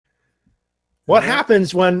What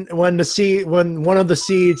happens when one of the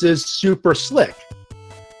seeds is super slick?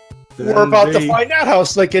 We're about to find out how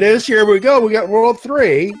slick it is. Here we go. We got World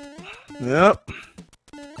 3. Yep.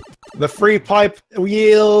 The free pipe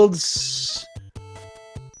yields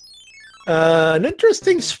an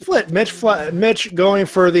interesting split. Mitch going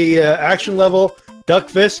for the action level.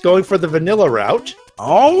 Duckfist going for the vanilla route.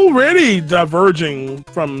 Already diverging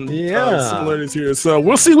from similarities here. So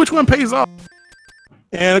we'll see which one pays off.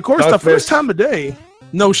 And of course, the first time today,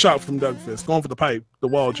 no shot from Duckfist. Going for the pipe, the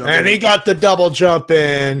wall jump. And he got the double jump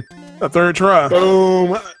in. The third try.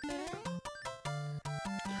 Boom.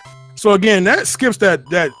 So again, that skips that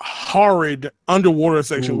horrid underwater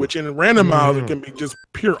section, which in Randomizer can be just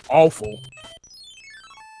pure awful.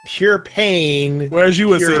 Pure pain. Whereas you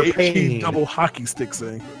would say HE double hockey stick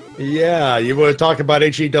thing. Yeah, you would talk about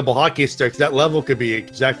HE double hockey sticks. That level could be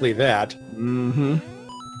exactly that. Mm-hmm.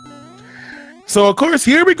 So of course,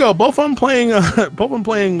 here we go. Both of them playing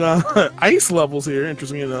ice levels here.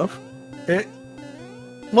 Interesting enough.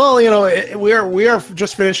 Well, you know, we are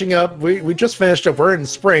just finishing up. We just finished up. We're in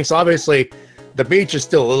spring, so obviously the beach is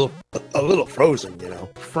still a little frozen. You know,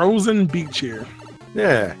 frozen beach here.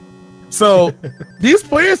 Yeah. So these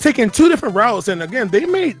players taking two different routes, and again, they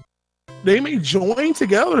may join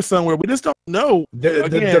together somewhere. We just don't know.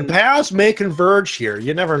 The paths may converge here.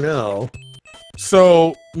 You never know.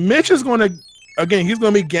 So Mitch is going to he's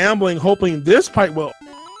going to be gambling, hoping this pipe will.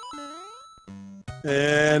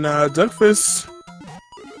 And Duckfist.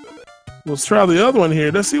 Let's try the other one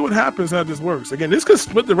here. Let's see what happens, how this works. Again, this could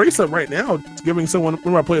split the race up right now, giving one of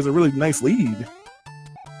our players a really nice lead.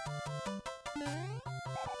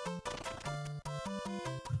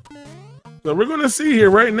 So we're going to see here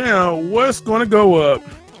right now what's going to go up.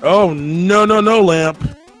 Oh, no,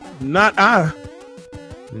 Lamp. Not I.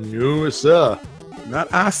 No, sir.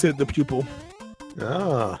 Not I, said the pupil.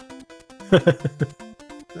 Ah.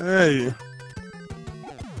 Hey.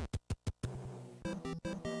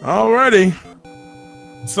 Alrighty.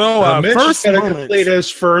 So Mitch first is going to complete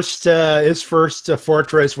his first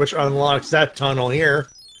fortress, which unlocks that tunnel here.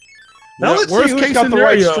 Now let's see who's got the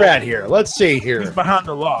right strat here. Let's see here. He's behind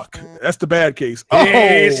the lock. That's the bad case.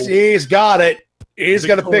 He's got it. He's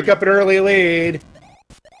going to pick up an early lead.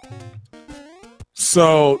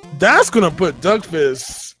 So that's going to put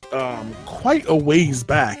Duckfist quite a ways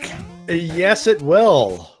back. Yes, it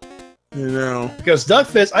will. You know, because I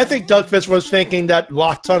think Duckfist was thinking that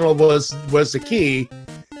lock tunnel was the key.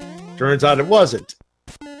 Turns out it wasn't.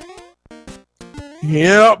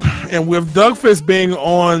 Yep, and with Duckfist being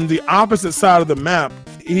on the opposite side of the map,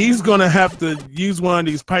 he's gonna have to use one of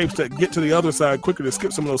these pipes to get to the other side quicker to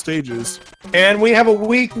skip some of those stages. And we have a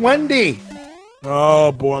weak Wendy.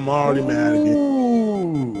 Oh boy, I'm already mad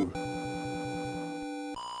again.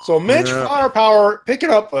 So Mitch Firepower picking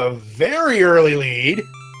up a very early lead.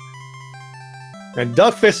 And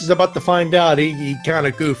Duckfist is about to find out he kind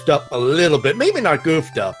of goofed up a little bit. Maybe not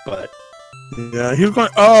goofed up, but... Yeah, he's going...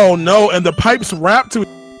 Oh, no, and the pipes wrapped to...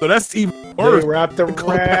 So that's even worse. They wrapped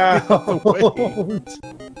around.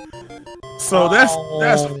 So that's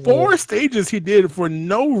 4 stages he did for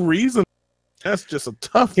no reason. That's just a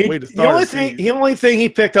tough way to start. The only thing he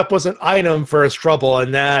picked up was an item for his trouble,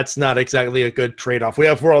 and that's not exactly a good trade-off. We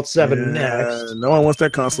have World 7 next. No one wants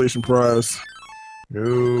that consolation prize.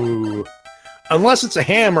 No. Unless it's a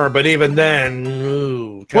hammer, but even then,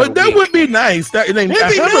 that would be nice. It'd be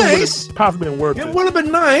nice. Possibly been worth it. It would have been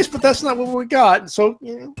nice, but that's not what we got. So,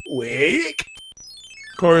 weak.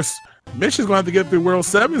 Of course, Mitch is going to have to get through World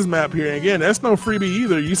 7's map here. Again, that's no freebie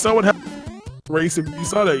either. You saw what happened. Race, if you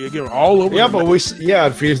saw that, you get all over. Yeah, but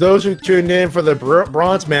for those who tuned in for the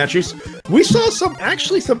bronze matches, we saw some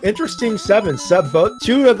interesting sevens. 2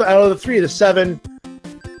 out of the 3 of the 7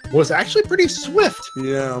 was actually pretty swift.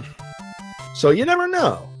 Yeah. So you never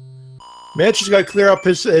know. Mitch has got to clear up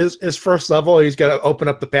his first level. He's got to open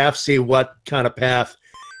up the path, see what kind of path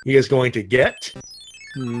he is going to get.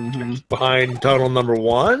 Behind tunnel number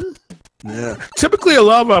 1. Yeah. Typically, a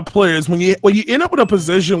lot of our players, when you end up in a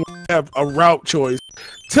position where you have a route choice,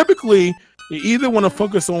 typically you either want to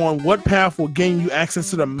focus on what path will gain you access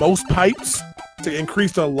to the most pipes to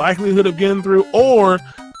increase the likelihood of getting through, or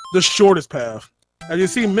the shortest path. As you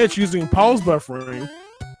see Mitch using pause buffering,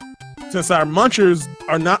 since our munchers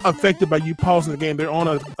are not affected by you pausing the game, they're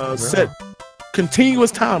on a set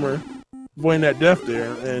continuous timer, avoiding that death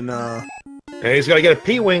there. And he's got to get a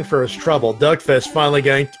P-Wing for his trouble. Duckfist finally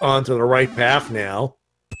getting onto the right path now.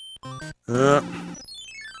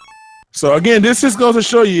 So again, this just goes to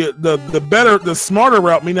show you the smarter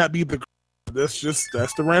route may not be that's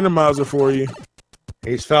the randomizer for you.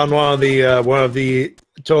 He's found one of the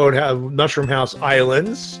Toad Mushroom House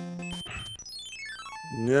islands.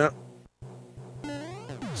 Yep.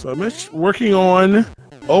 So Mitch working on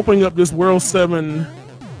opening up this World 7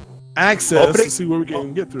 access to see where we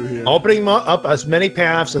can get through here. Opening up as many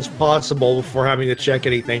paths as possible before having to check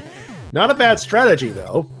anything. Not a bad strategy,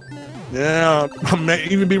 though. Yeah, may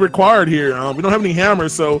even be required here. We don't have any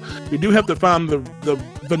hammers, so we do have to find the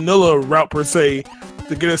vanilla route, per se,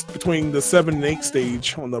 to get us between the 7 and 8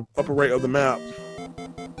 stage on the upper right of the map.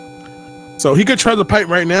 So he could try the pipe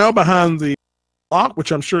right now behind the lock,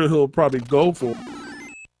 which I'm sure he'll probably go for.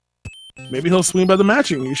 Maybe he'll swing by the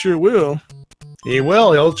matching. He sure will. He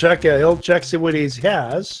will. He'll check. See what he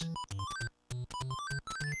has.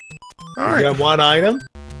 All right. He's got one item,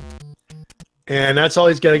 and that's all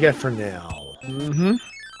he's gonna get for now. Mm-hmm.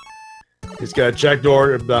 He's got to check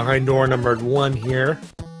door behind door number 1 here.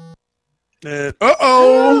 And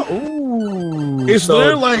it's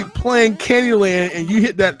they're like playing Candyland, and you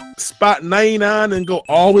hit that spot 99 and go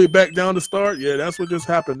all the way back down to start. Yeah, that's what just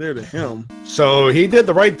happened there to him. So he did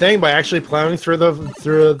the right thing by actually plowing through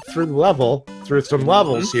the level, through some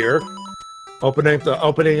levels here,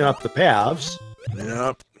 opening up the paths. Yeah.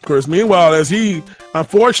 Of course, meanwhile, as he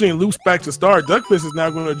unfortunately loops back to start, Duckfist is now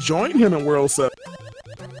going to join him in World 7.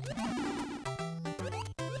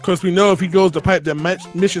 Because we know if he goes to pipe, that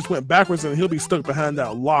Mitch just went backwards and he'll be stuck behind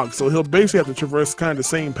that log. So he'll basically have to traverse kind of the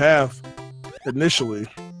same path initially.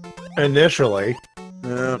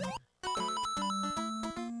 Yeah.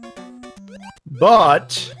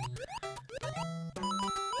 But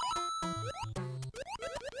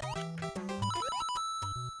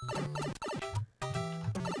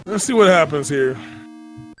let's see what happens here.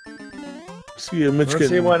 See if Mitch let's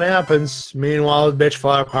see what happens. Meanwhile, Mitch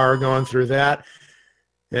Firepower going through that.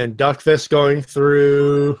 And Duckfist going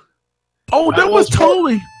through. Oh, that was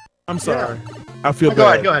totally. I'm sorry. Yeah. I feel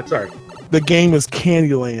bad. Go ahead. Sorry. The game was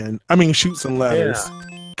Candyland. I mean, Shoots and Ladders.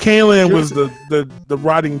 Yeah. Candyland was the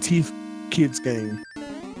rotting teeth kids game.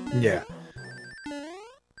 Yeah.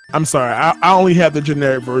 I'm sorry. I only have the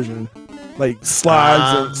generic version, like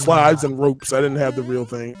slides and ropes. I didn't have the real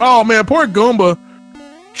thing. Oh man, poor Goomba,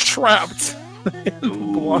 trapped.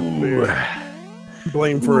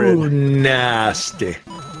 Blame for it. Nasty.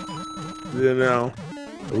 You know.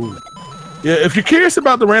 Ooh. Yeah, if you're curious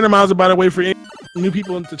about the randomizer, by the way, for any new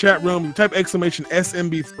people in the chat room, you type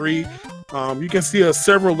 !SMB3. You can see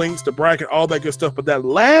several links to bracket, all that good stuff. But that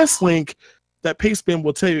last link, that paste bin,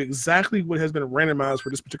 will tell you exactly what has been randomized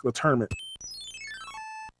for this particular tournament.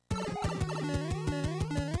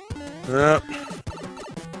 Yep.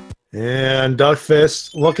 And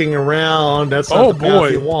Duckfist looking around. That's not the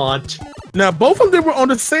path you want. Now, both of them were on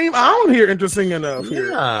the same island here, interesting enough.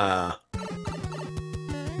 Yeah.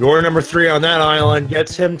 Door number 3 on that island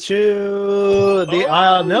gets him to the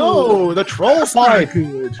island. No, the troll pipe.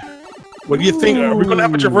 Good. What do you think? Are we going to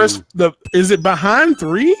have to traverse the... Is it behind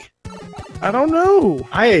 3? I don't know.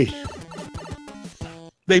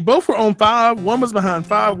 They both were on 5. One was behind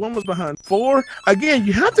 5. One was behind 4. Again,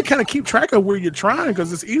 you have to kind of keep track of where you're trying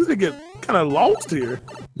because it's easy to get kind of lost here.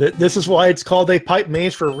 This is why it's called a pipe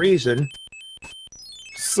maze for a reason.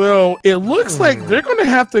 So it looks like they're going to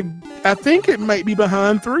have to. I think it might be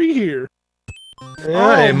behind 3 here.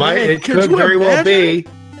 Yeah, it could very well be.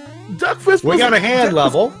 Duckfist. We got a hand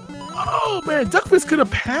level. Oh man, Duckfist could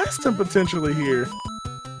have passed him potentially here,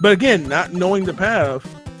 but again, not knowing the path.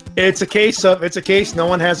 It's a case no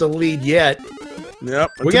one has a lead yet.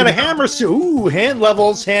 Yep. We got a hammer suit. Ooh, hand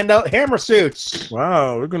levels, hand out hammer suits.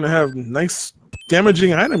 Wow, we're gonna have nice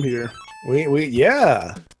damaging item here.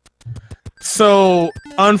 Yeah. So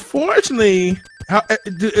unfortunately,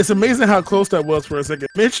 it's amazing how close that was for a second.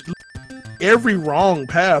 Mitch, every wrong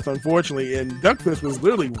path, unfortunately, and Duckfist was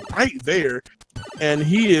literally right there, and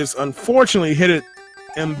he is unfortunately hit it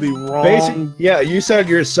in the wrong. Yeah, you said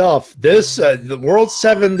yourself. This the World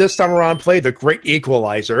 7 this time around played the great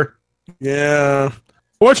equalizer. Yeah.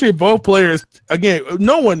 Fortunately, both players, again,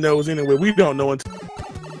 no one knows anyway. We don't know until.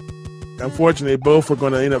 Unfortunately, both were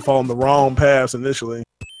going to end up following the wrong paths initially.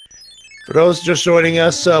 For those just joining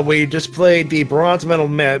us, we just played the bronze medal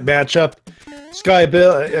matchup.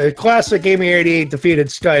 Classic Gaming 88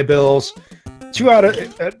 defeated Sky Bills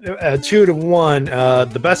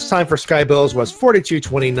 2-1. The best time for Sky Bills was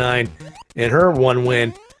 42:29 in her one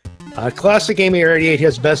win. Classic Gaming 88,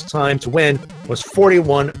 his best time to win was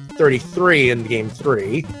 41:33 in game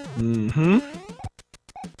 3. Mm-hmm.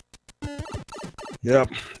 Yep.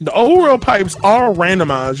 The overworld pipes are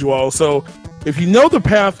randomized, you all. So if you know the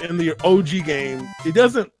path in the OG game, it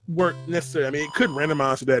doesn't work necessarily. I mean, it could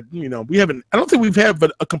randomize so that, you know, we haven't. I don't think we've had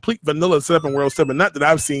a complete vanilla setup in World 7. Not that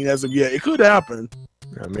I've seen as of yet. It could happen.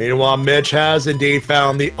 Meanwhile, Mitch has indeed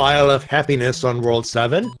found the Isle of Happiness on World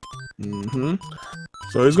 7. Mm-hmm.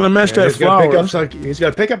 So he's gonna match that he's flower. He's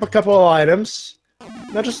gonna pick up a couple of items,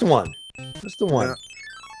 not just the one, just the one. Yeah.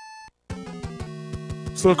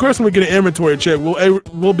 So of course, when we get an inventory check,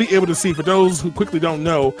 we'll be able to see, for those who quickly don't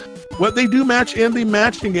know, what they do match in the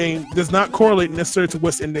matching game does not correlate necessarily to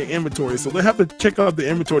what's in the inventory. So they have to check out the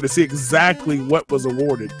inventory to see exactly what was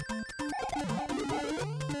awarded.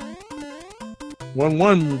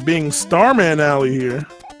 1-1 being Starman Alley here.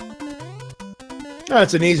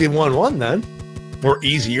 That's an easy 1-1 then, or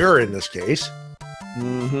easier in this case.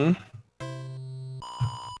 Mm-hmm.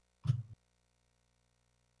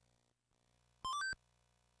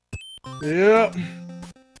 Yep.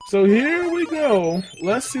 So here we go.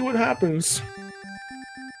 Let's see what happens.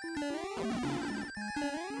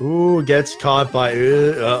 Ooh, gets caught by...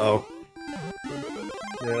 uh-oh.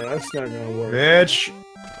 Yeah, that's not gonna work. Mitch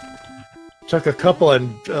took a couple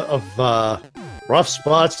of rough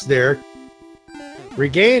spots there.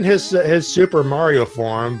 Regained his Super Mario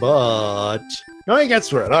form, but... No, he gets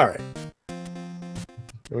through it. All right.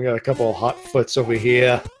 We got a couple of hot foots over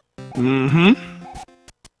here. Mm-hmm.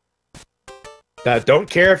 That don't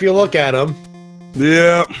care if you look at them.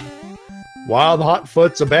 Yeah. Wild hot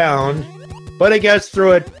foots abound, but he gets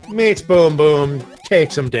through it, meets Boom Boom,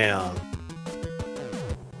 takes him down.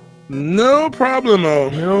 No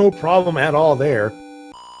problemo. No problem at all there.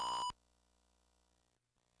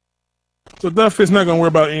 So Duff is not going to worry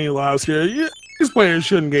about any lives here. Yeah, these players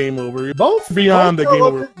shouldn't game over. Both beyond the game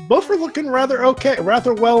over. Both are looking rather okay,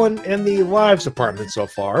 rather well in the lives department so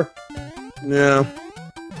far. Yeah.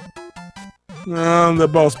 No, the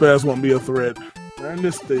boss bass won't be a threat at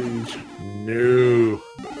this stage. No.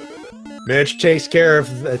 Mitch takes care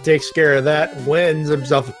of that. Wins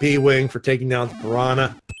himself a P-wing for taking down the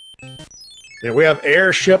Piranha. And we have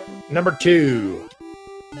airship number 2.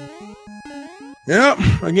 Yep.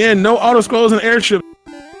 Again, no auto scrolls and airship.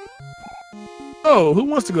 Oh, who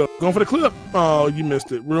wants to go? Going for the clip? Oh, you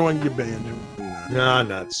missed it. Ruined your banjo. Nah,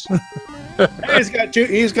 nuts. He's got two.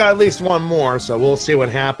 He's got at least one more, so we'll see what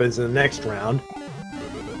happens in the next round.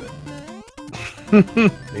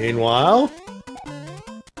 Meanwhile,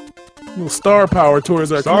 little star power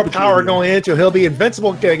towards our star power going into. He'll be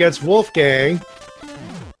invincible against Wolfgang,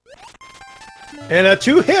 and a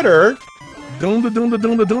 2-hitter. Doom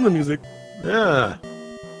the music. Yeah.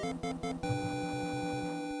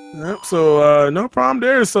 Yep. So no problem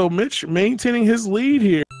there. So Mitch maintaining his lead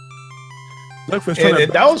here. And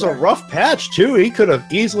that was a rough patch too. He could have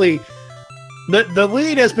easily. The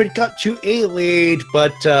lead has been cut to a lead,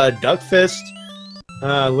 but Duckfist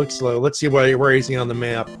looks low. Let's see where he's on the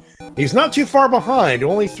map. He's not too far behind.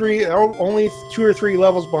 Only 2 or 3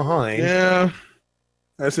 levels behind. Yeah,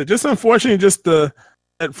 that's it. Just unfortunately, just that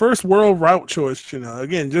first world route choice. You know,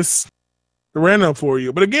 again, just random for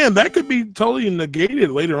you. But again, that could be totally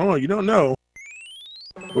negated later on. You don't know.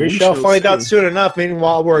 We shall find out soon enough.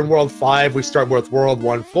 Meanwhile, we're in World 5. We start with World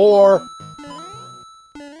 1-4.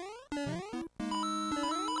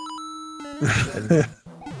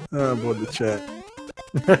 Oh, boy, the chat.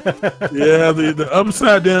 Yeah, the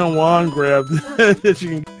upside down wand grab that you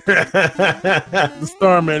can get. The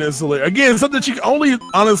Starman is hilarious. Again, something that you can only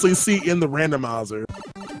honestly see in the randomizer.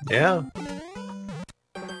 Yeah.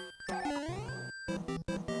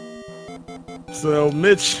 So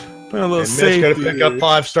Mitch playing a little safety. Mitch got to pick up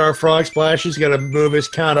 5-star frog splash. He's got to move his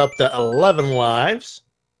count up to 11 lives.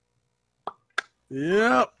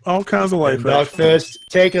 Yep, all kinds of life. Duckfist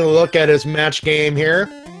taking a look at his match game here.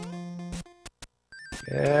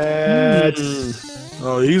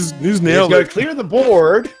 Oh, he's nailed it. He's got to clear the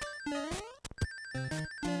board.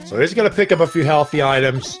 So he's going to pick up a few healthy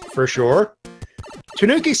items for sure.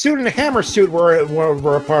 Tanuki suit and a hammer suit were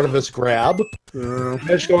a part of this grab.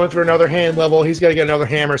 Mitch going through another hand level. He's got to get another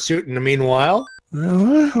hammer suit in the meanwhile. A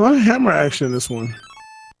lot of hammer action in this one.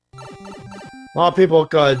 A lot of people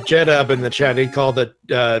call Jedab in the chat. He called it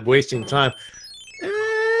wasting time.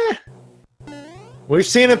 We've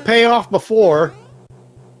seen it pay off before.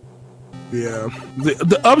 Yeah,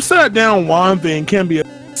 the upside down wand thing can be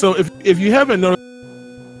so. If you haven't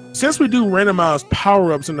noticed, since we do randomized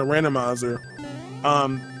power ups in the randomizer,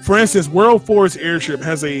 for instance, World 4's airship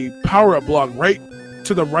has a power up block right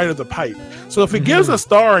to the right of the pipe. So if it gives a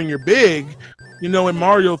star and you're big, you know, in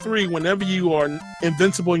Mario 3, whenever you are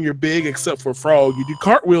invincible and you're big, except for Frog, you do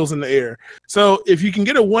cartwheels in the air. So if you can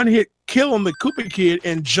get a one-hit kill on the Koopa Kid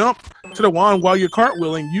and jump to the wand while you're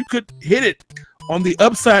cartwheeling, you could hit it on the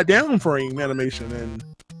upside down frame animation, and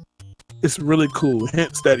it's really cool.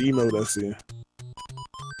 Hence that emote I see.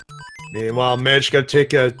 Meanwhile, Mitch gonna take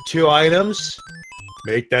 2 items,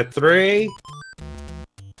 make that 3,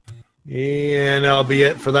 and that'll be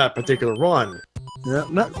it for that particular run. Yeah,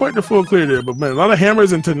 not quite the full clear there, but man, a lot of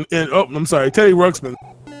hammers into. Oh, I'm sorry, Teddy Ruxpin.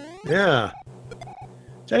 Yeah,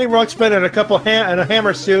 Teddy Ruxpin and a couple and a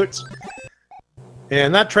hammer suits,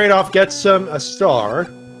 and that trade-off gets him a star.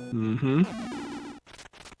 Mm-hmm.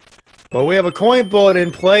 But we have a coin bullet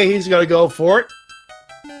in play. He's got to go for it.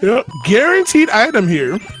 Yep, guaranteed item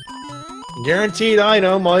here. Guaranteed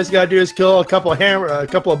item. All he's got to do is kill a couple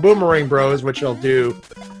of boomerang bros, which he'll do.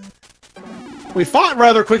 We fought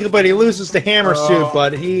rather quickly, but he loses the hammer suit.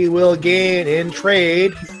 But he will gain in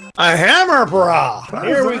trade a hammer bra.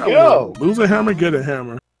 Here we go. Lose a hammer, get a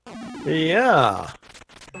hammer. Yeah.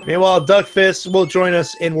 Meanwhile, Duckfist will join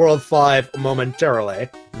us in World 5 momentarily.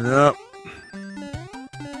 Yep.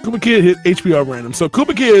 Koopa Kid hit HP are random. So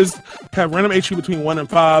Koopa Kids have random HP between 1 and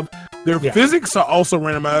 5. Their physics are also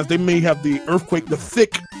randomized. They may have the earthquake, the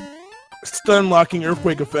thick stun locking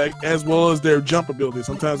earthquake effect, as well as their jump ability.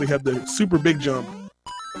 Sometimes they have the super big jump.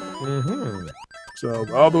 Mm-hmm.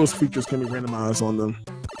 So all those features can be randomized on them.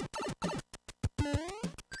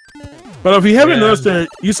 But if you haven't noticed there,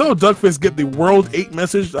 you saw Duckfist get the World 8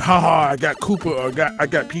 message, haha, I got Koopa or I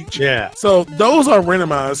got Peach. Yeah. So those are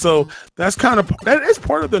randomized. So that's that is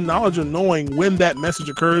part of the knowledge of knowing when that message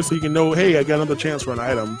occurs, so you can know, hey, I got another chance for an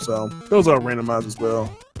item. So those are randomized as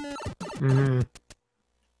well. Mm-hmm.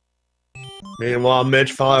 Meanwhile,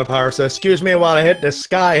 Mitch Firepower says, excuse me while I hit the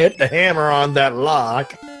sky, hit the hammer on that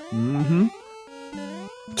lock. Mm-hmm.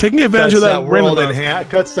 Taking advantage of that world in half,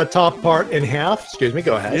 cuts the top part in half. Excuse me,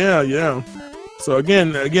 go ahead. Yeah. So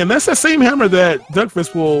again, that's the same hammer that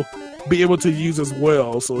Duckfist will be able to use as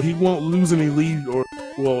well. So he won't lose any lead, or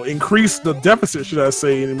will increase the deficit, should I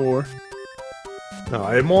say, anymore. No,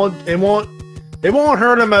 it won't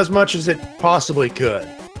hurt him as much as it possibly could.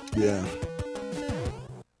 Yeah.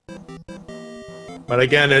 But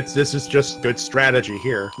again, this is just good strategy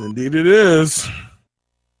here. Indeed, it is.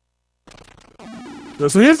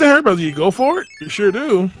 So here's the hammer, brother. You go for it? You sure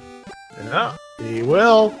do. Yeah, he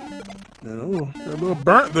will. Oh, a little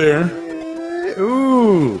burnt there.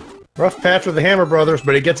 Ooh, rough patch with the Hammer Brothers,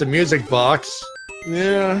 but he gets a music box.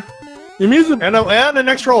 Yeah, your music and an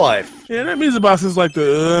extra life. Yeah, that music box is like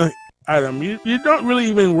the item. You don't really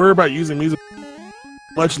even worry about using music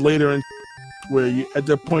much later, in where you at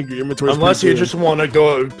that point your inventory. Unless you just want to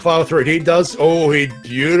go plow through it. He does. Oh,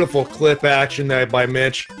 beautiful clip action there by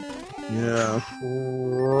Mitch. Yeah.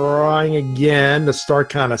 Trying again. The start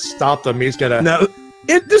kind of stopped him. He's gonna. Now,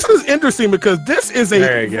 this is interesting because this is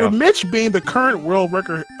for Mitch being the current world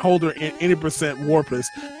record holder in 80% warpless.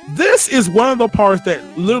 This is one of the parts that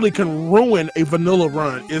literally can ruin a vanilla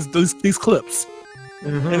run. Is these clips,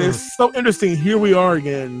 and it's so interesting. Here we are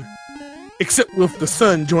again, except with the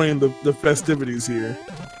sun joining the festivities here.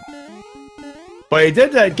 But he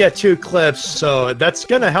did get 2 clips, so that's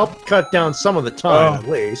going to help cut down some of the time, at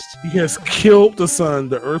least. He has killed the sun.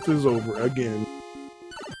 The Earth is over again.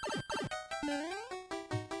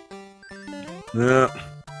 Yeah.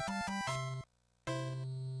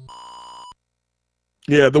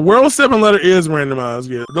 Yeah, the World 7 letter is randomized.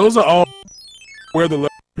 Yeah, those are all where the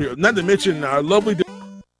letter. Not to mention our lovely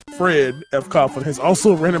Fred F. Coughlin has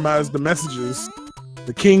also randomized the messages,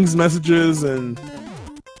 the King's messages, and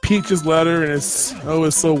Peach's letter, and it's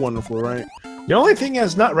so wonderful, right? The only thing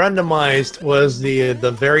that's not randomized was the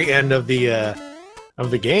very end of the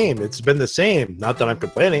game. It's been the same. Not that I'm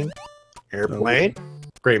complaining. Airplane,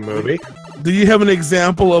 great movie. Do you have an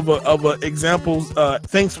example of a example?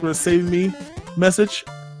 Thanks for saving me message.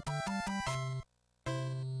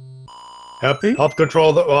 Help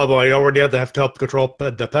control the. Well, I already have to help control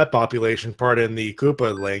the pet population part in the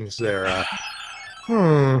Koopalings there.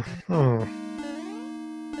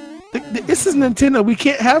 This is Nintendo. We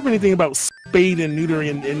can't have anything about spade and neuter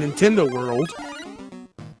in Nintendo world.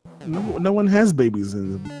 No one has babies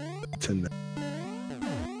in Nintendo.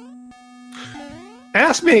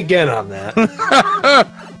 Ask me again on that.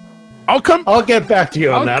 I'll get back to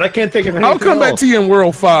you on that. I can't think of anything. I'll come back to you in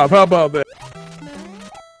World 5. How about that?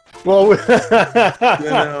 Well, you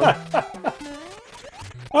know.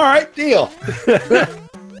 All right, deal.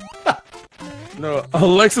 No,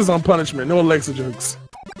 Alexa's on punishment. No Alexa jokes.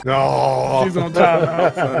 No. She's on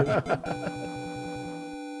time.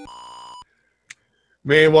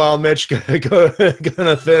 Meanwhile, Mitch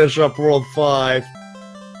gonna finish up World 5.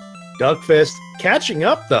 Duckfist catching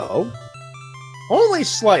up, though. Only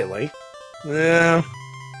slightly. Yeah.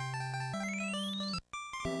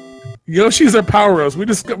 Yoshi's are power-ups. We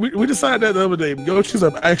decided that the other day. Yoshi's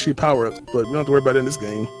are actually power-ups, but we don't have to worry about it in this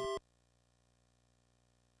game.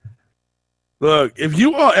 Look, if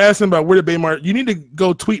you are asking about where the Baymart, you need to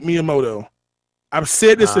go tweet Miyamoto. I've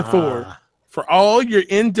said this before. For all your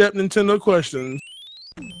in-depth Nintendo questions,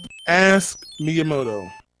 Ask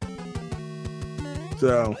Miyamoto.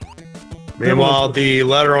 So, meanwhile, the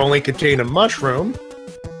letter only contained a mushroom.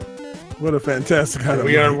 What a fantastic item.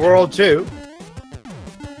 We are in World 2.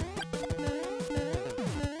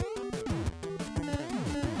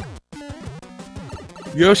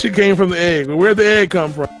 Yoshi came from the egg. But where'd the egg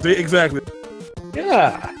come from? Exactly.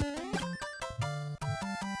 Yeah.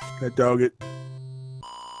 That dog it.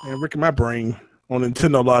 Man, wrecking my brain on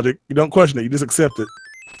Nintendo logic. You don't question it. You just accept it.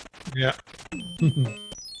 Yeah.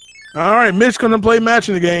 All right, Mitch gonna play match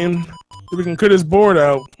in the game. So we can cut his board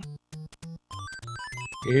out.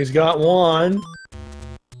 He's got one.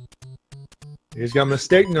 He's got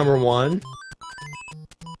mistake number 1.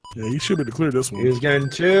 Yeah, he should be able to clear this one. He's getting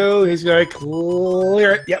 2. He's gonna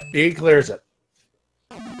clear it. Yep, he clears it.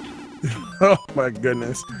 Oh my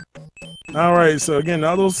goodness. All right, so again,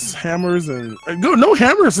 all those hammers and no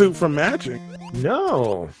hammer suit from Magic.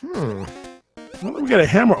 No. Well, we got a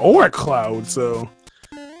hammer or a cloud, so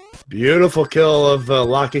beautiful kill of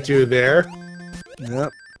Lakitu there. Yep.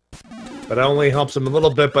 But it only helps him a little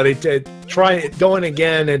bit. But he did try going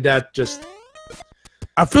again, and that just.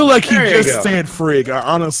 I feel like he just said frig. I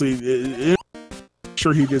honestly,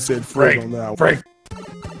 sure he just said frig on that one.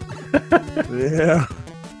 Frig. Yeah.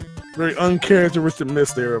 Very uncharacteristic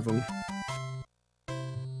miss there of him.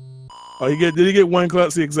 Oh, did he get one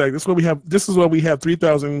cloud? See, exactly. This is why we have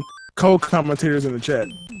 3,000 co-commentators in the chat.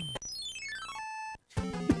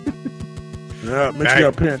 Yeah, make sure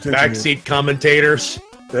you pay attention. Backseat commentators.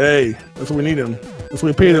 Hey, that's what we need them. That's what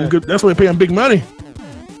we pay them good. That's what we pay them big money.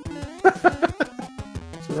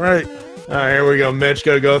 That's right. All right, here we go. Mitch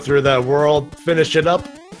gonna go through that world, finish it up.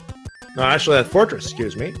 No, actually, that fortress.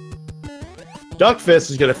 Excuse me.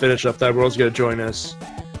 Duckfist is gonna finish up that world. He's gonna join us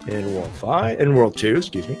in World 5, in World 2.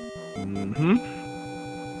 Excuse me.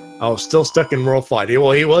 I was still stuck in World 5.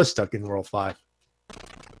 Well, he was stuck in World 5.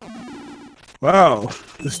 Wow,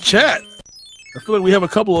 this chat. I feel like we have a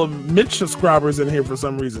couple of Mitch subscribers in here for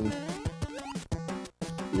some reason.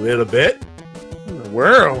 A little bit.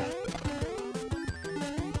 Wow.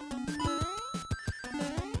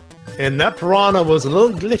 And that piranha was a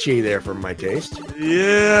little glitchy there for my taste.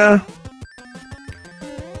 Yeah.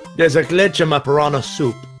 There's a glitch in my piranha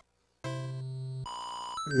soup.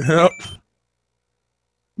 Yep.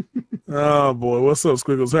 Oh boy, what's up,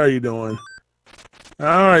 Squiggles? How are you doing?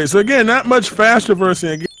 All right, so again, not much faster version.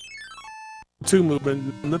 Again, 2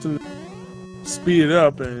 movement, nothing to speed it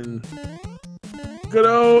up, and good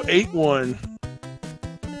old 8-1.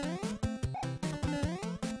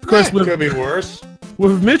 Of course, could be worse.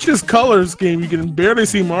 With Mitch's color scheme, you can barely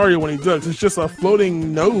see Mario when he ducks. It's just a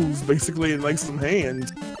floating nose, basically, and like some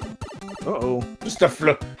hands. Uh-oh. Just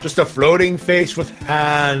a floating face with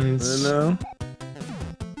hands. I know.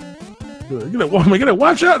 You gotta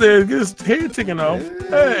watch out there. Get his head taken off.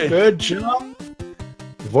 Hey. Good job.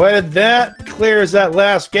 Avoided that. Clears that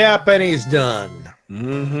last gap, and he's done.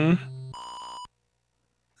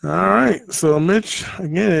 All right. So Mitch,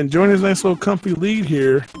 again, enjoying his nice little comfy lead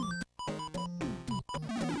here.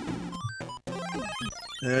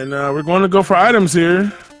 And we're going to go for items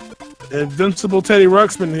here. Invincible Teddy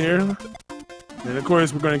Ruxpin here. And of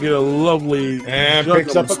course, we're going to get a lovely... And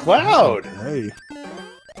picks up a cloud. Hey.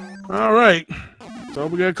 All right. So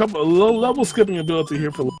we got a little level skipping ability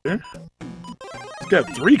here for later. He's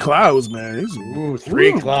got 3 clouds, man. He's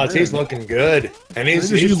 3 clouds. Man. He's looking good. And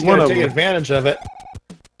he's going to take advantage of it.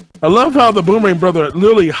 I love how the Boomerang brother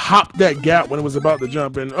literally hopped that gap when it was about to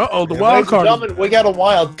jump in. Uh-oh, the wild card. We got a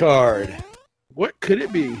wild card. What could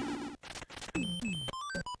it be?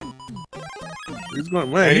 He's going,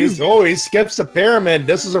 man. He skips the pyramid.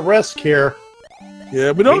 This is a risk here.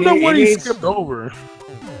 Yeah, we don't know what he skipped over.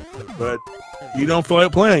 But you don't feel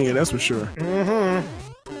like playing it, that's for sure.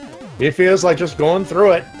 He feels like just going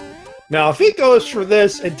through it. Now, if he goes for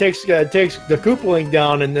this and takes the Koopaling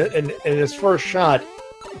down in his first shot.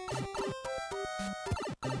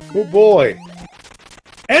 Oh boy.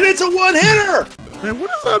 And it's a one-hitter! Man, what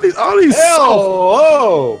is all these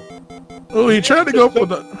Oh, he tried to go for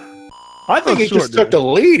the... I think he just took the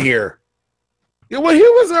lead here. Yeah, well, he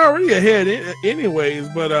was already ahead anyways,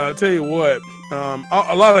 but I'll tell you what,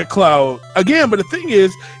 a lot of cloud. Again, but the thing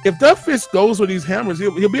is, if Duckfist goes with these hammers,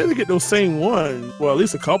 he'll be able to get those same ones. Well, at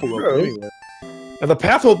least a couple of them anyway. And the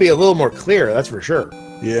path will be a little more clear, that's for sure.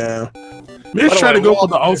 Yeah. Let's try to go for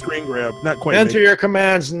the all-screen grab. Not quite. Enter your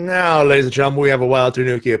commands now, ladies and gentlemen. We have a wild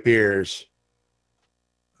Tanuki appears.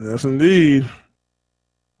 Yes, indeed.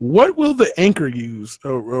 What will the anchor use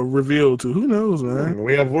or reveal to? Who knows, man?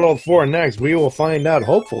 We have World 4 next. We will find out,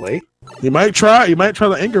 hopefully. You might try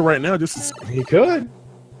the anchor right now. He could.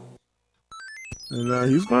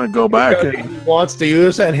 And he's going to go back. He wants to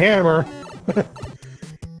use that hammer.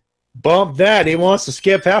 Bump that. He wants to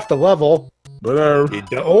skip half the level. But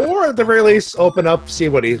or at the very least, open up, see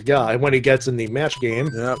what he's got when he gets in the match game.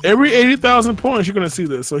 Yeah, every 80,000 points, you're going to see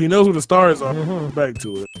this. So he knows where the stars are. Back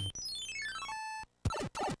to it.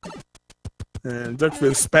 And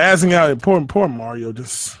Duckfist spazzing out. And poor Mario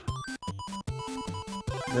just...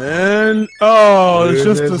 And... Oh, it's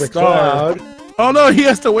just a star. Cloud. Oh, no, he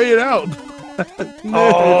has to wait it out.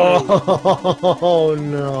 Oh,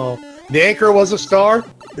 no. The anchor was a star?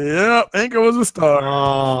 Yeah, anchor was a star.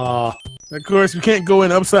 Ah. Of course, you can't go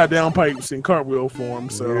in upside down pipes in cartwheel form,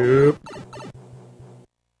 so. Yep.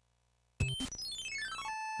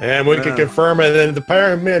 And we can confirm it, and the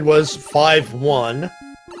pyramid was 5-1.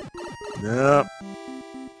 Yeah.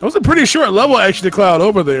 That was a pretty short level, actually, the Cloud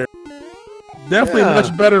over there. Definitely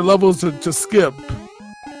much better levels to skip.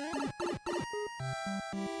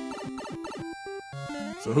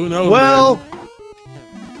 So who knows? Well, man.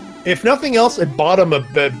 If nothing else, it bought him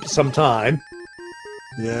some time.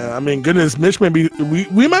 Yeah, I mean, goodness, Mitch may be...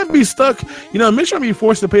 We might be stuck... You know, Mitch might be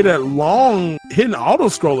forced to pay that long hidden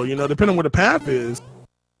auto-scroller, you know, depending on where the path is.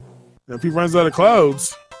 And if he runs out of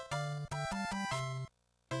clouds.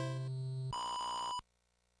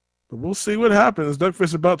 But we'll see what happens. Duckfist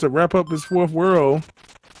is about to wrap up his fourth world.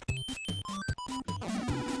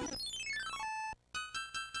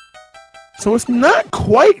 So it's not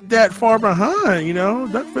quite that far behind, you know?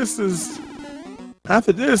 Duckfist is...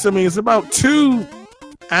 After this, I mean, it's about 2...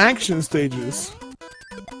 action stages.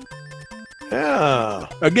 Yeah.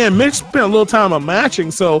 Again, Mitch spent a little time on matching,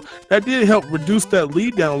 so that did help reduce that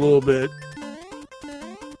lead down a little bit.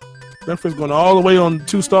 Duckfist going all the way on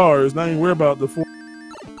 2 stars. Not even worry about the 4.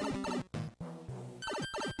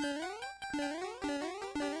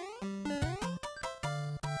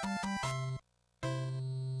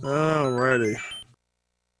 Alrighty.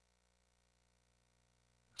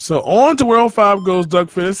 So on to World 5 goes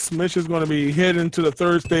Duckfist. Mitch is going to be heading to the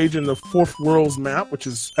 3rd stage in the 4th World's map, which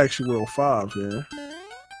is actually World 5 here.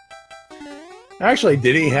 Actually,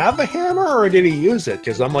 did he have the hammer or did he use it?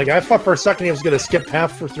 Because I'm like, I thought for a second he was going to skip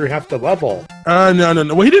through half the level. No.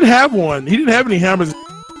 Well, he didn't have one. He didn't have any hammers.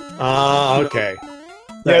 Okay.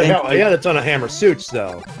 Yeah, a ton of hammer suits,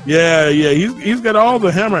 though. Yeah. He's got all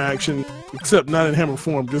the hammer action, except not in hammer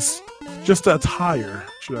form. Just attire,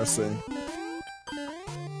 should I say.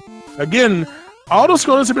 Again,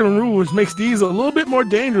 auto-scrollers have been removed, which makes these a little bit more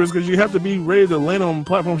dangerous because you have to be ready to land on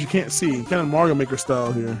platforms you can't see. Kind of Mario Maker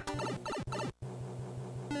style here.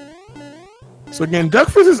 So again,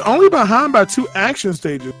 Duckfist is only behind by 2 action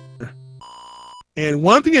stages. And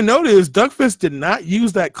one thing to note is Duckfist did not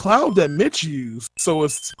use that cloud that Mitch used. So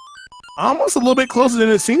it's almost a little bit closer than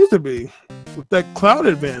it seems to be with that cloud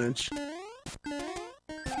advantage.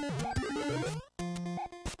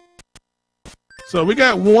 So we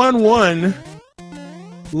got 1-1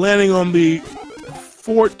 landing on the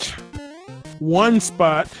Fort 1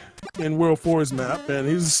 spot in World 4's map, and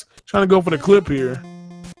he's trying to go for the clip here.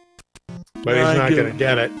 But he's not going to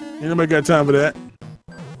get it. Ain't nobody got time for that.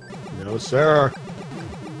 No, sir.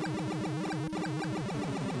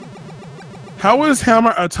 How is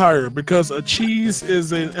hammer attire? Because a cheese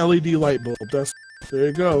is an LED light bulb. There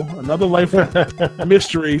you go. Another life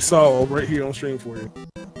mystery solved right here on stream for you.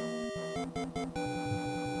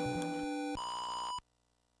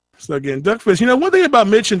 So again, Duckfist, you know, one thing about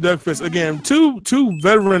Mitch and Duckfist, again, two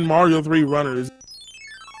veteran Mario 3 runners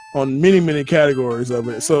on many categories of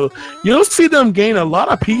it. So you'll see them gain a lot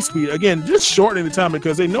of P speed. Again, just shortening the time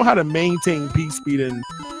because they know how to maintain P speed and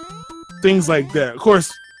things like that. Of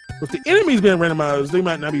course, with the enemies being randomized, they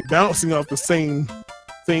might not be bouncing off the same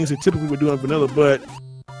things they typically would do in vanilla, but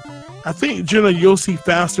I think generally you'll see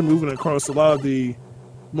faster movement across a lot of the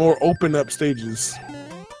more open up stages.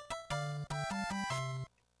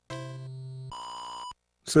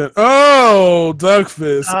 Said, oh,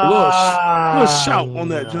 Duckfist. A little shout on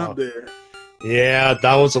that jump there. Yeah,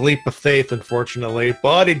 that was a leap of faith, unfortunately.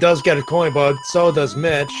 But he does get a coin, but so does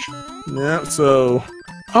Mitch. Yeah, so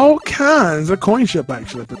all kinds of coin ship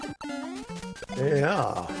action.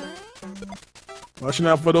 Yeah. Watching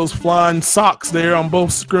out for those flying socks there on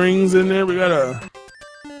both screens in there. We got a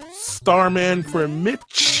Starman for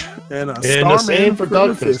Mitch and a Starman for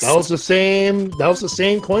Duckfist. That was the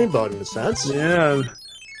same coin boat in a sense. Yeah.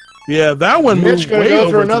 Yeah, that one Mitch moved way go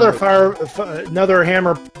over through another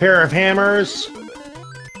hammer pair of hammers.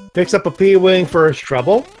 Picks up a P-wing for his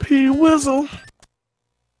trouble. P-Whizzle.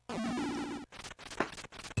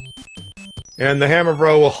 And the hammer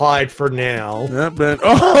bro will hide for now. Yep, man.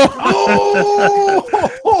 Oh!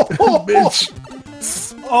 Oh! Mitch.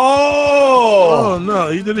 Oh! Oh no,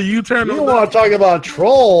 he did a U-turn. You want to talk about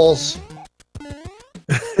trolls?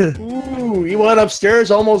 Ooh, he went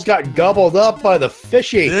upstairs, almost got gobbled up by the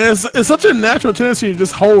fishy. Yeah, it's such a natural tendency to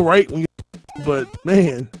just hold right when you, but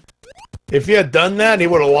man. If he had done that, he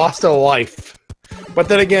would have lost a life. But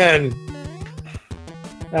then again,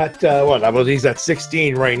 he's at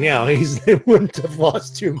 16 right now. He wouldn't have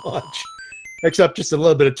lost too much. Except just a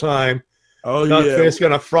little bit of time. Oh, Duckface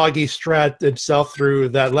gonna froggy strat himself through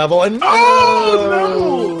that level, and oh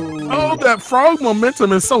no! Oh, that frog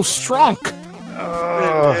momentum is so strong.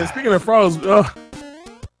 And speaking of frogs,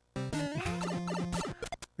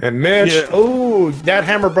 and Mitch, that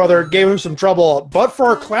Hammer Brother gave him some trouble, but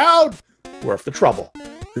for a Cloud, worth the trouble.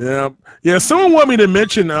 Yeah. Someone wanted me to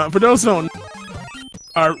mention, for those who don't know,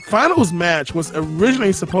 our finals match was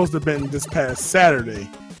originally supposed to have been this past Saturday.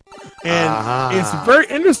 And it's very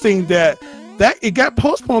interesting that it got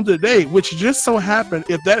postponed today, which just so happened,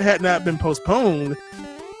 if that had not been postponed,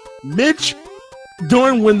 Mitch,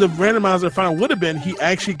 during when the randomizer final would have been, he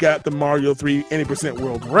actually got the Mario 3 80%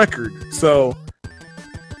 world record. So,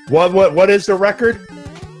 what is the record?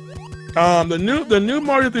 The new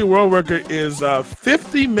Mario 3 world record is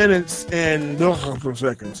 50 minutes and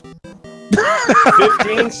seconds.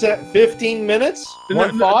 15 minutes?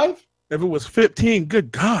 1-5? If it was 15,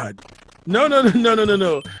 good God. No.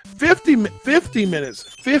 50 minutes.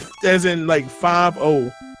 50 as in like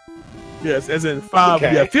 5-0. Yes, as in 5.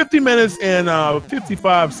 Okay. Yeah, 50 minutes and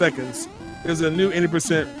 55 seconds is a new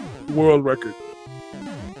 80% world record.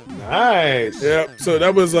 Nice. Yeah, so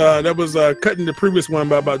that was cutting the previous one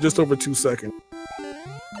by about just over 2 seconds.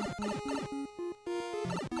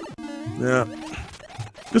 Yeah.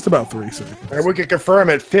 Just about 3 seconds. All right, we can confirm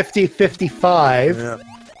it. 50-55. Yeah.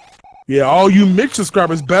 Yeah, all you Mitch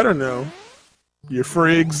subscribers better know. You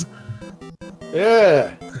frigs.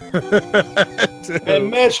 Yeah. And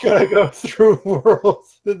Mitch gotta go through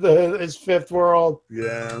his 5th world.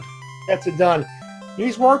 Yeah. Gets it done.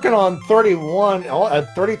 He's working on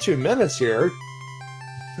 32 minutes here.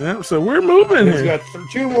 Yeah, so we're moving. He's got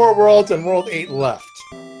 2 more worlds and World 8 left.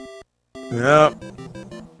 Yeah.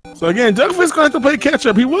 So again, Duckface gonna have to play catch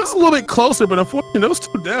up. He was a little bit closer, but unfortunately, those 2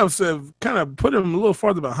 devs have kind of put him a little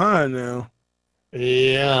farther behind now.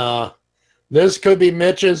 Yeah, this could be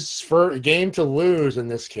Mitch's game to lose in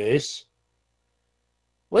this case.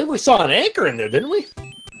 I believe we saw an anchor in there, didn't we?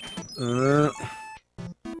 And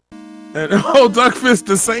Duckface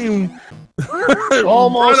the same.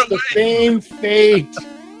 Almost the same fate.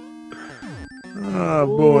 Oh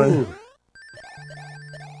boy. Ooh.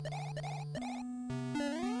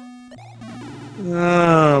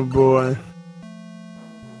 Oh boy.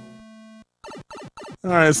 All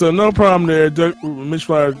right, so no problem there. Mitch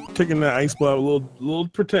Flyer taking that ice block, a little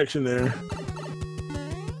protection there,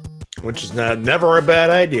 which is never a bad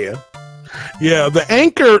idea. Yeah, the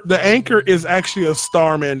anchor is actually a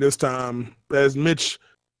Starman this time, as Mitch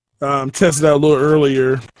tested out a little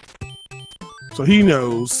earlier, so he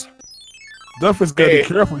knows. Duff's got to be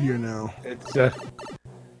careful here now. It's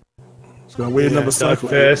gonna wait another cycle.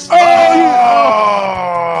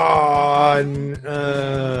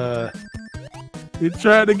 He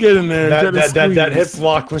tried to get in there. That hit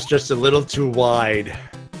block was just a little too wide.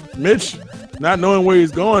 Mitch, not knowing where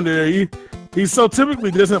he's going there, he so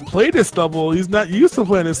typically doesn't play this level. He's not used to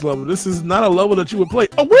playing this level. This is not a level that you would play.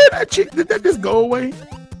 Oh, did that just go away?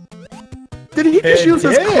 Did he just use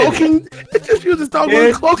his cloaking? It just used his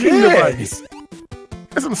doggone cloaking device.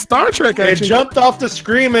 That's some Star Trek action. It jumped off the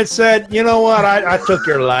screen and said, "You know what? I took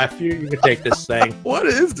your life. You can take this thing." What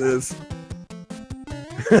is this?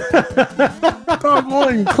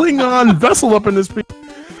 Doggone Klingon vessel up in this piece.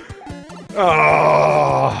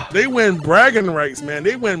 Oh, they win bragging rights, man.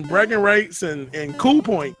 They win bragging rights and cool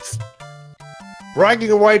points.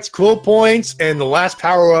 Bragging rights, cool points, and the last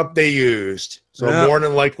power up they used. So more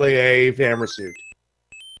than likely a hammer suit.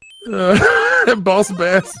 Boss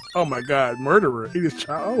Bass. Oh my God, murderer. He just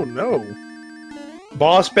oh no.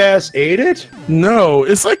 Boss Bass ate it? No,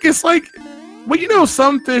 it's like well, you know,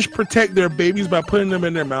 some fish protect their babies by putting them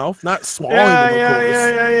in their mouth, not swallowing them.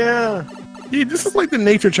 Yeah. Yeah, this is like the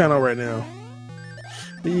Nature Channel right now.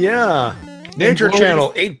 Yeah, Nature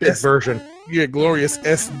Channel 8-bit version. Yeah, glorious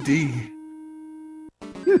SD.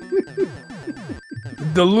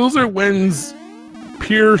 The loser wins.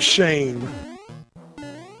 Pure shame.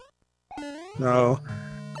 No,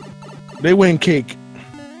 they win cake.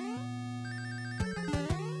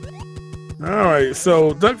 All right,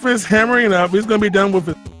 so Duckface hammering it up. He's gonna be done with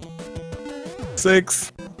it.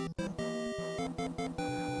 6.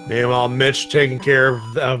 Meanwhile, Mitch taking care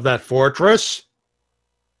of that fortress.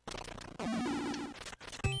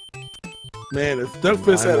 Man, if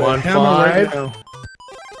Duckfist had a 1-1-5. hammer right now.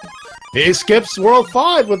 He skips World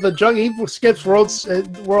 5 with the jug. He skips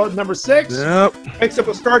World number 6. Yep. Picks up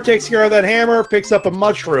a star, takes care of that hammer, picks up a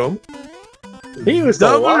mushroom. He used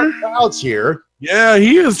a lot of clouds here. Yeah,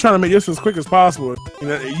 he is trying to make this as quick as possible. You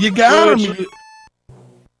know, you got him.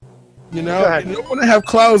 You know, you don't want to have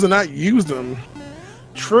clouds and not use them.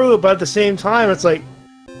 True, but at the same time, it's like,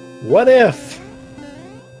 what if?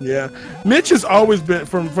 Yeah, Mitch has always been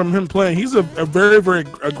from him playing. He's a very, very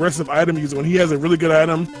aggressive item user. When he has a really good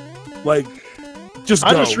item, like just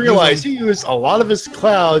I just realized he used a lot of his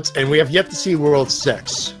clouds, and we have yet to see World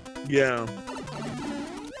 6. Yeah,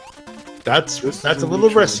 that's a little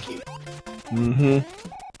risky. Mm-hmm.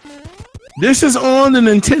 This is on the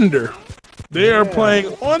Nintendo. They are playing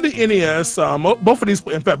on the NES. Both of these,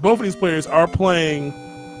 in fact, both of these players are playing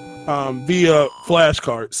via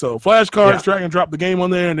flashcards. So flashcards, drag and drop the game on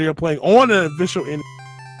there, and they are playing on an official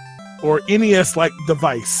or NES-like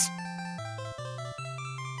device.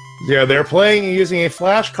 Yeah, they're playing using a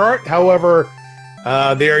flash cart. However,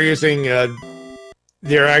 they're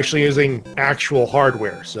actually using actual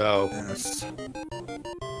hardware. So, yes.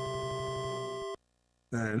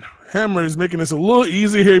 And Hammer is making this a little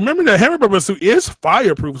easier here. Remember that Hammer Bubba suit is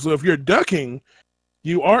fireproof, so if you're ducking,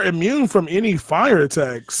 you are immune from any fire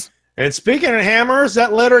attacks. And speaking of hammers,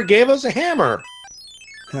 that letter gave us a hammer.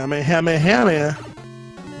 Hammer, hammer, hammer.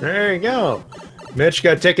 There you go. Mitch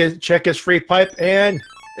got to check his free pipe, and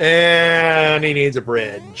he needs a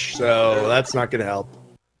bridge, so that's not going to help.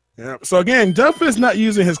 Yeah. So again, Duff is not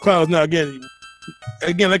using his clouds now. Again,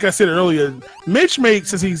 like I said earlier, Mitch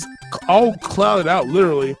since he's all clouded out,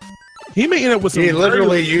 literally, he may end up with some. He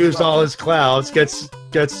literally used all his clouds. Gets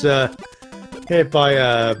hit by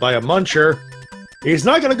a muncher. He's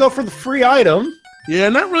not going to go for the free item. Yeah,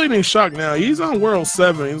 not really in shock now. He's on World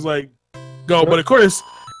 7. He's like, go. But of course,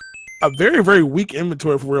 a very, very weak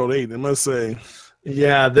inventory for World 8, I must say.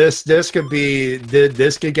 Yeah, this could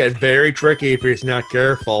get very tricky if he's not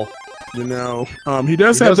careful. You know, he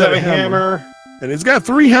does have a hammer, and he's got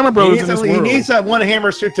 3 hammer brothers in this world. He needs that one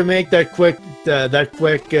hammer suit to make that quick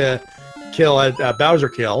kill at Bowser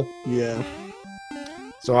kill. Yeah.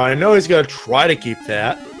 So I know he's gonna try to keep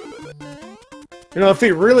that. You know, if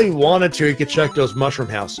he really wanted to, he could check those mushroom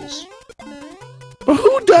houses. But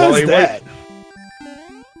who does that?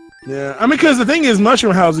 Yeah, I mean, because the thing is,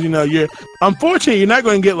 mushroom houses, you know, unfortunately, you're not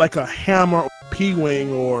going to get like a hammer or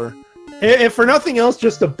P-Wing or... If for nothing else,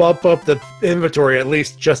 just to bump up the inventory, at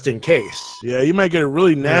least just in case. Yeah, you might get a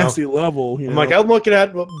really nasty level. I'm looking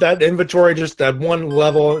at that inventory, just that one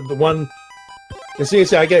level, the one... You see,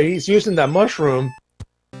 he's using that mushroom.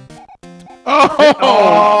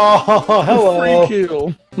 Oh, hello. Free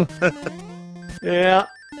kill. Yeah.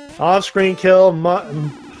 Off-screen kill.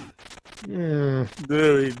 Dude,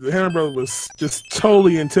 the Hammer Brother was just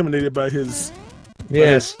totally intimidated by his...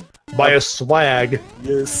 Yes, by his swag.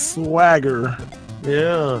 His swagger.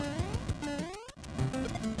 Yeah.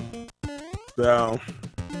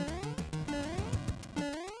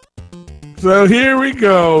 So here we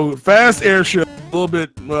go. Fast airship. A little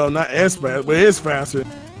bit, well, not as fast, but it is faster.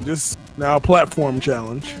 Just now a platform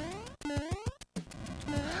challenge.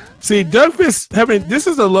 See, Duckfist this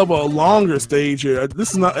is a longer stage here.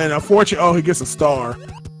 This is not, and unfortunately, he gets a star.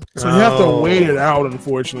 So you have to wait it out,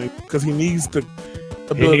 unfortunately, because he needs the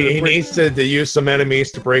ability he needs to use some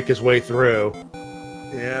enemies to break his way through.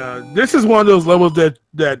 Yeah, this is one of those levels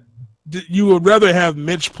that you would rather have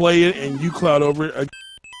Mitch play it and you cloud over it,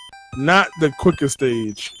 not the quickest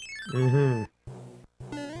stage. Mm-hmm.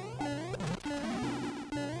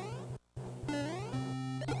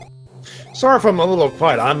 Sorry if I'm a little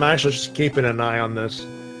quiet. I'm actually just keeping an eye on this.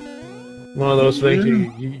 One of those things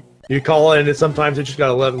you call in, and sometimes you just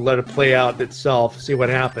gotta let it play out itself, see what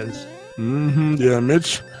happens. Mm-hmm. Yeah,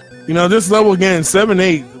 Mitch. You know, this level again,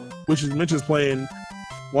 7-8, which is Mitch is playing.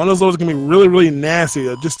 One of those levels can be really, really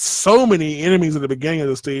nasty. Just so many enemies at the beginning of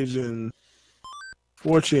the stage, and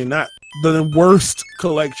fortunately, not the worst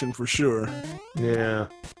collection for sure. Yeah.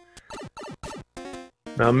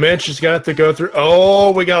 Now Mitch has got to go through.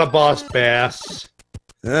 Oh, we got a boss bass.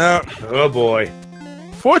 Yeah. Oh boy.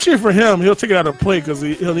 Fortunately for him, he'll take it out of play because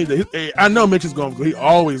he'll need to. I know Mitch is going to go. He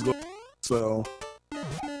always goes. So,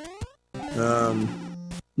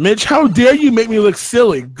 Mitch, how dare you make me look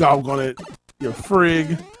silly? Doggone it, you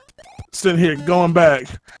frig. Sitting here going back.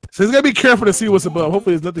 So he's got to be careful to see what's above.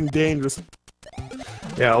 Hopefully, there's nothing dangerous.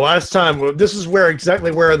 Yeah, last time this is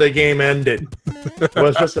exactly where the game ended.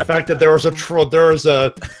 Was just the fact that there was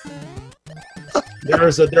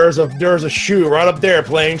a shoe right up there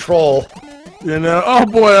playing troll. You know, oh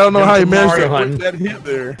boy, I don't know how he managed to put that hit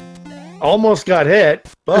there. Almost got hit,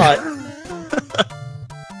 but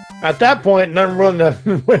At that point, none wouldn't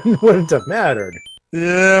have mattered.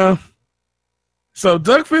 Yeah. So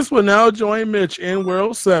Duckfist will now join Mitch in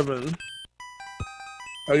World 7.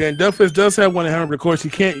 Again, Duckfist does have one hammer, but of course he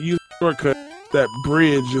can't use the shortcut. That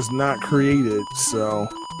bridge is not created, so.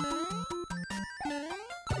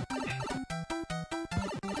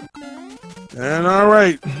 And all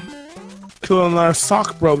right. Killing our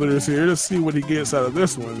sock brothers here. Let's see what he gets out of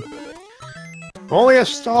this one. Only a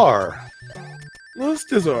star. What's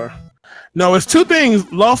this are? No, it's two things.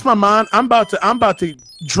 Lost my mind. I'm about to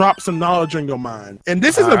drop some knowledge on your mind. And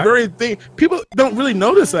this is a very thing people don't really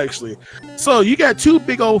notice actually. So you got two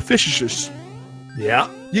big old fishes. Yeah.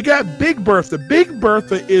 You got Big Bertha. Big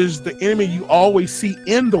Bertha is the enemy you always see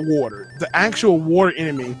in the water. The actual water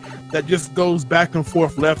enemy that just goes back and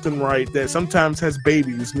forth left and right that sometimes has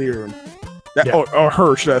babies near him. Or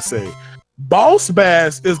her, should I say. Boss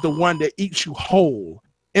Bass is the one that eats you whole.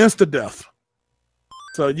 Insta-death.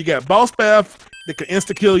 So you got Boss Bass that can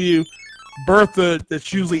insta-kill you. Bertha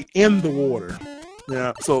that's usually in the water.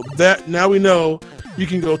 Yeah, so that now we know you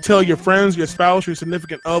can go tell your friends, your spouse, your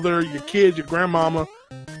significant other, your kids, your grandmama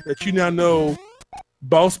that you now know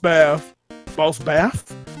Boss Bath. Boss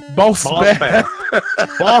Bath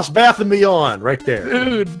and beyond right there.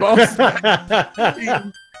 Dude, Boss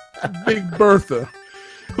Bath. Big Bertha,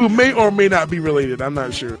 who may or may not be related. I'm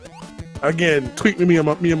not sure. Again, tweet me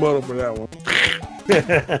Miyamoto for that one.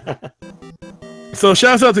 So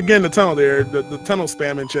shouts out again the tunnel there, the tunnel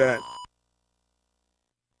spam in chat.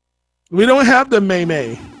 We don't have the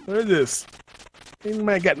May. What is this?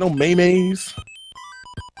 Anybody got no Maymays?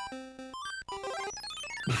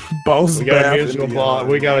 Boss we got a musical box.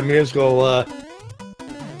 We got a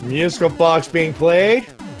musical box being played.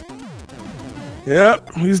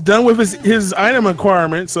 Yep, he's done with his item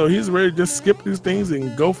requirement, so he's ready to just skip these things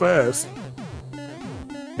and go fast.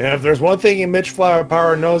 And if there's one thing Mitch Flower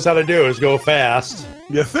Power knows how to do is go fast.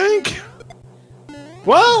 You think?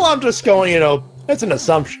 Well, I'm just going, it's an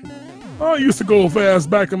assumption. I used to go fast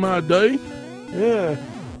back in my day. Yeah.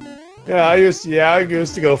 I used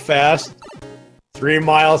to go fast. 3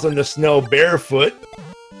 miles in the snow barefoot.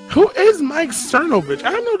 Who is Mike Cernovich?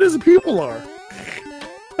 I don't know who these people are.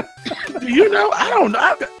 Do you know? I don't know.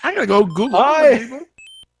 I gotta go Google.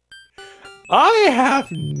 I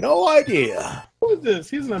have no idea. Who is this?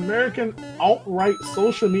 He's an American alt-right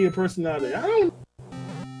social media personality. I don't.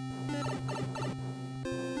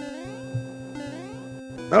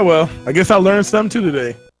 Oh well, I guess I learned something too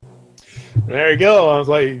today. There you go. I was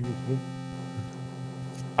like,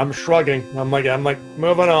 I'm shrugging. I'm like,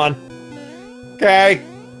 moving on. Okay.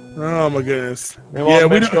 Oh my goodness. Yeah,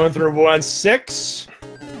 we're going through 1-6.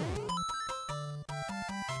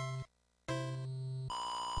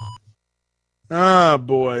 Ah,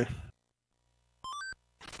 boy.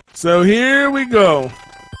 So here we go.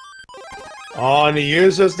 Oh, and he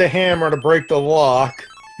uses the hammer to break the lock.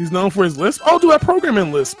 He's known for his Lisp. Oh, do I program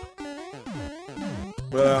in Lisp?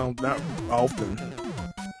 Well, not often.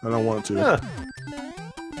 I don't want to. Huh.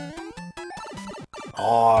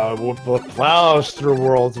 Oh, we'll plows through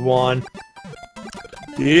Worlds 1.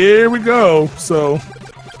 Here we go. So,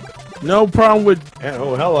 no problem with...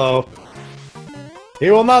 Oh, hello. He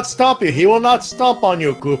will not stomp you. He will not stomp on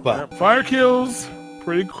you, Koopa. Fire kills.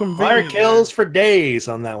 Pretty convenient. Fire kills for days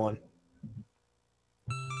on that one.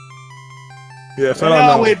 Yes, I don't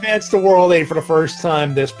know. We advanced to World 8 for the first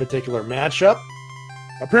time this particular matchup.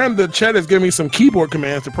 Apparently the chat is giving me some keyboard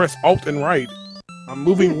commands to press Alt and right. I'm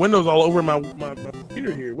moving windows all over my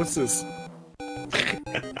computer here. What's this?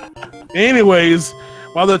 Anyways,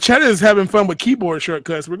 while the chat is having fun with keyboard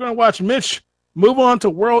shortcuts, we're going to watch Mitch move on to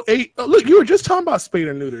World 8. Oh, look, you were just talking about Spade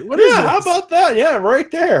and Neuter. What is this? How about that? Yeah, right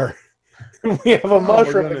there. We have a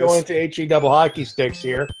mushroom going to HE double hockey sticks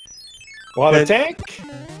here. While the tank...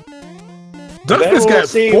 Duckfist got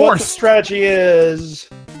see forced. What the strategy is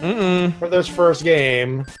for this first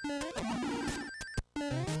game.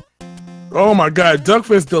 Oh my God,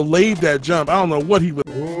 Duckfist delayed that jump. I don't know what he was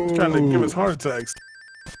trying to give us heart attacks.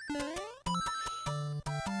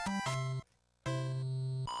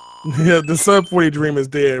 Yeah, the sub 40 dream is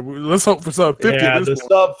dead. Let's hope for sub 50. Yeah, the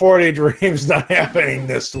sub 40 dream's not happening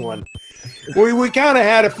this one. We kind of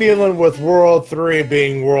had a feeling with World 3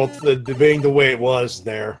 being being the way it was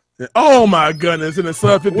there. Oh my goodness! In the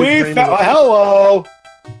sub 50 dream. Hello.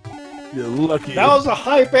 You're lucky. That was a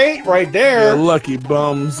hype 8 right there. You're lucky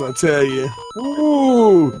bums, I tell you.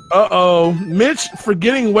 Ooh. Uh-oh. Mitch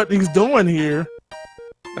forgetting what he's doing here.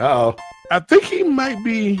 Uh-oh. I think he might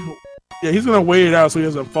be... Yeah, he's going to wait it out so he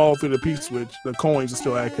doesn't fall through the P-switch. The coins are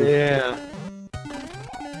still active. Yeah.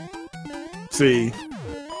 See.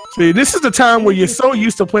 See, this is the time where you're so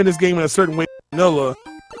used to playing this game in a certain way, vanilla,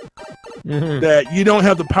 that you don't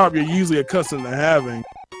have the power you're usually accustomed to having.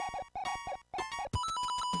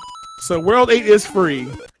 So World 8 is free.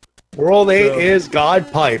 World 8 is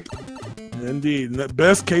God Pipe. Indeed, the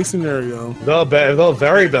best case scenario. The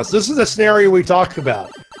very best. This is the scenario we talked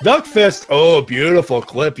about. Duck Fist. Oh, beautiful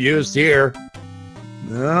clip used here.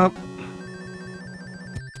 Yep.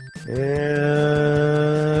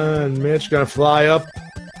 And Mitch gonna fly up.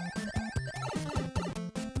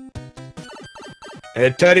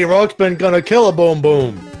 And Teddy Ruxpin gonna kill a boom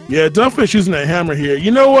boom. Yeah, Duckfish using that hammer here. You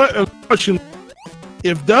know what? Unfortunately,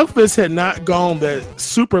 if Duckfish had not gone that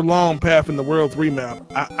super long path in the World 3 map,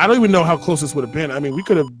 I don't even know how close this would have been. I mean, we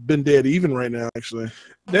could have been dead even right now, actually.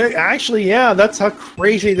 Actually, yeah, that's how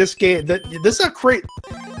crazy this game. This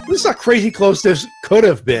is how crazy close this could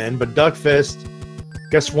have been. But Duckfist,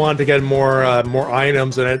 guess, wanted to get more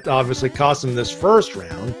items, and it obviously cost him this first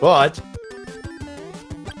round. But,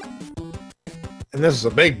 and this is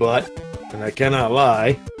a big but, and I cannot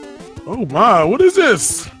lie. Oh my, what is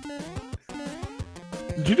this?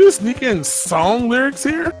 Did you just sneak in song lyrics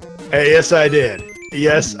here? Hey, yes, I did.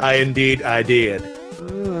 Yes, I did.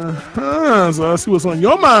 So I see what's on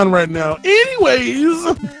your mind right now.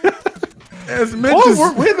 Anyways, as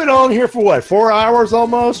mentioned, we've been on here for what, 4 hours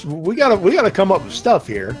almost? We gotta come up with stuff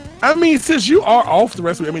here. I mean, since you are off the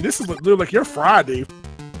rest of it, I mean, this is literally like your Friday.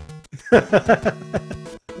 Okay,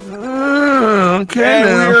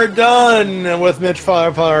 and we're done with Mitch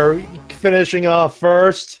Firefire finishing off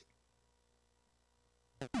first.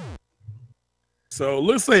 So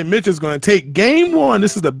looks like Mitch is going to take game 1.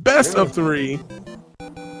 This is the best of 3.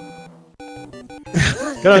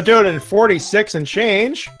 Gonna do it in 46 and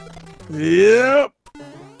change. Yep.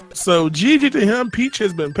 So GG to him. Peach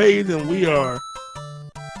has been paid, and we are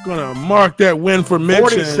gonna mark that win for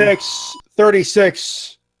Mitch.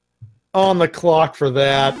 36 on the clock for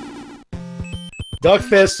that.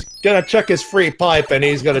 Duckfist gonna check his free pipe, and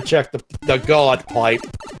he's gonna check the God pipe.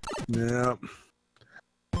 Yeah.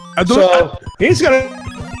 He's gonna.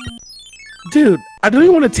 Dude, I don't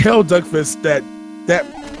even want to tell Duckfist that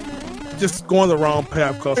just going the wrong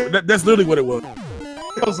path cost. That's literally what it was.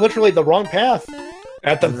 It was literally the wrong path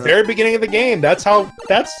at the very beginning of the game. That's how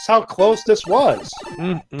close this was.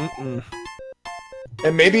 And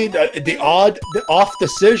maybe the off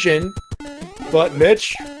decision, but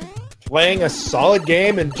Mitch playing a solid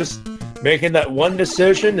game and just making that one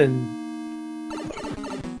decision, and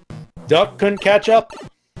Duck couldn't catch up.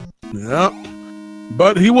 Yep.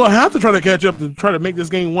 But he will have to try to catch up to try to make this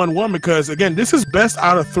game 1-1 because, again, this is best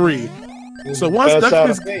out of 3. So once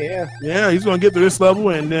Duckfist, he's going to get to this level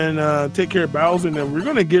and then take care of Bowser, and then we're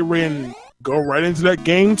going to get ready and go right into that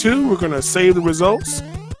game 2. We're going to save the results,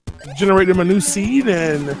 generate them a new seed,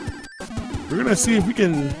 and we're going to see if we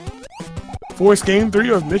can force game 3,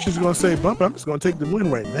 or if Mitch is going to say, bump, I'm just going to take the win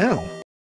right now.